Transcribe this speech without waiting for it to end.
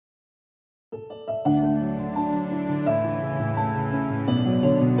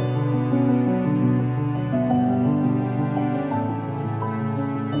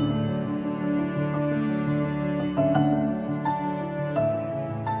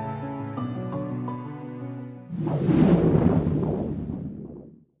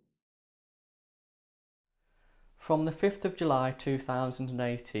From the 5th of July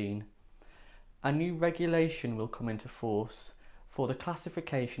 2018, a new regulation will come into force for the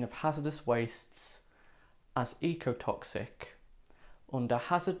classification of hazardous wastes as ecotoxic under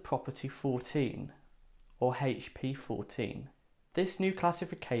Hazard Property 14 or HP14. This new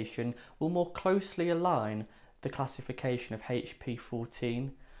classification will more closely align the classification of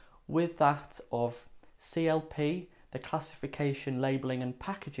HP14 with that of CLP, the Classification, Labelling and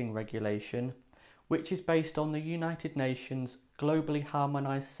Packaging Regulation, which is based on the United Nations Globally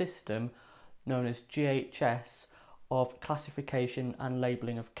Harmonised System known as GHS of Classification and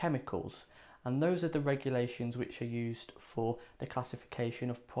Labelling of Chemicals, and those are the regulations which are used for the classification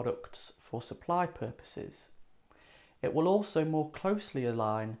of products for supply purposes. It will also more closely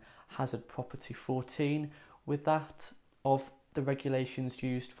align Hazard Property 14 with that of the regulations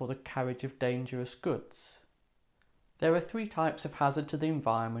used for the carriage of dangerous goods. There are three types of hazard to the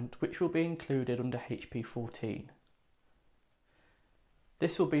environment which will be included under HP14.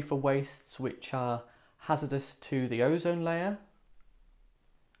 This will be for wastes which are hazardous to the ozone layer,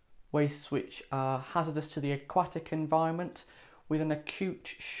 wastes which are hazardous to the aquatic environment with an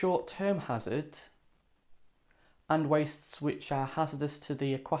acute short-term hazard, and wastes which are hazardous to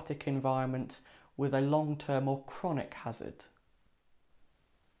the aquatic environment with a long-term or chronic hazard.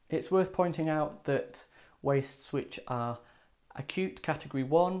 It's worth pointing out that wastes which are acute category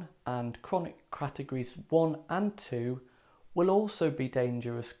 1 and chronic categories 1 and 2 will also be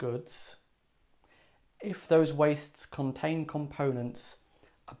dangerous goods if those wastes contain components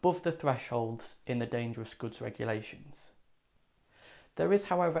above the thresholds in the dangerous goods regulations. There is,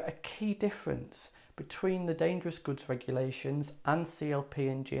 however, a key difference between the dangerous goods regulations and CLP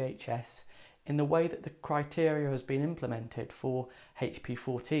and GHS in the way that the criteria has been implemented for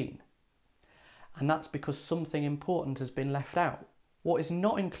HP14. And that's because something important has been left out. What is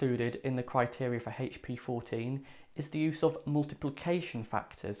not included in the criteria for HP14 is the use of multiplication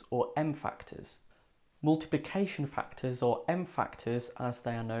factors or M factors. Multiplication factors or M factors, as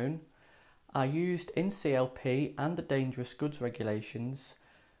they are known, are used in CLP and the dangerous goods regulations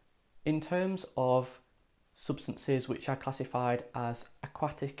in terms of substances which are classified as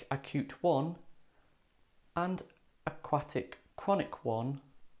aquatic acute 1 and aquatic chronic 1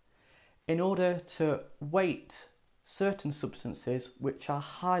 in order to weight certain substances which are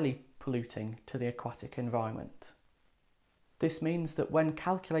highly polluting to the aquatic environment. This means that when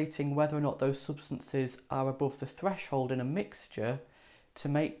calculating whether or not those substances are above the threshold in a mixture to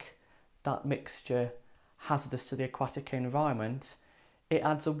make that mixture hazardous to the aquatic environment, it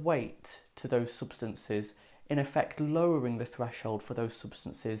adds a weight to those substances, in effect lowering the threshold for those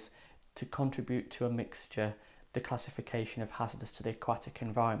substances to contribute to a mixture, the classification of hazardous to the aquatic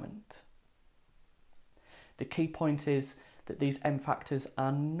environment. The key point is that these M factors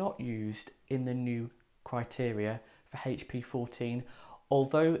are not used in the new criteria for HP14,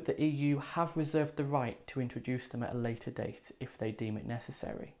 although the EU have reserved the right to introduce them at a later date if they deem it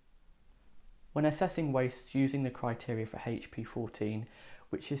necessary. When assessing wastes using the criteria for HP14,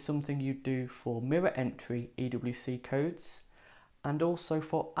 which is something you do for mirror entry EWC codes and also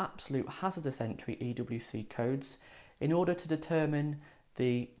for absolute hazardous entry EWC codes, in order to determine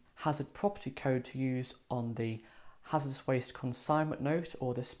the hazard property code to use on the hazardous waste consignment note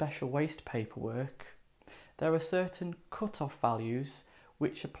or the special waste paperwork, there are certain cut-off values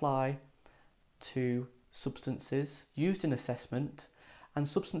which apply to substances used in assessment, and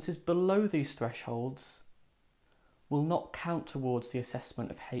substances below these thresholds will not count towards the assessment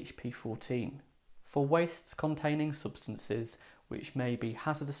of HP14. For wastes containing substances which may be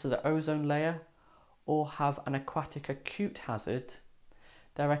hazardous to the ozone layer or have an aquatic acute hazard,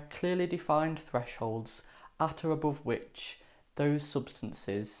 there are clearly defined thresholds at or above which those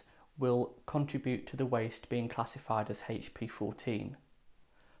substances will contribute to the waste being classified as HP14.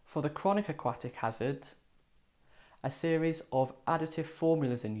 For the chronic aquatic hazard, a series of additive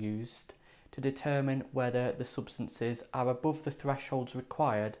formulas are used to determine whether the substances are above the thresholds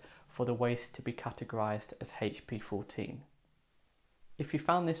required for the waste to be categorised as HP14. If you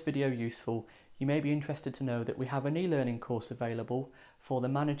found this video useful, you may be interested to know that we have an e-learning course available for the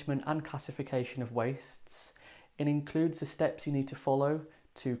management and classification of wastes. It includes the steps you need to follow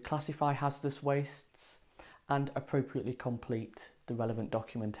to classify hazardous wastes and appropriately complete the relevant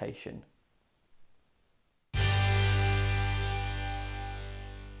documentation.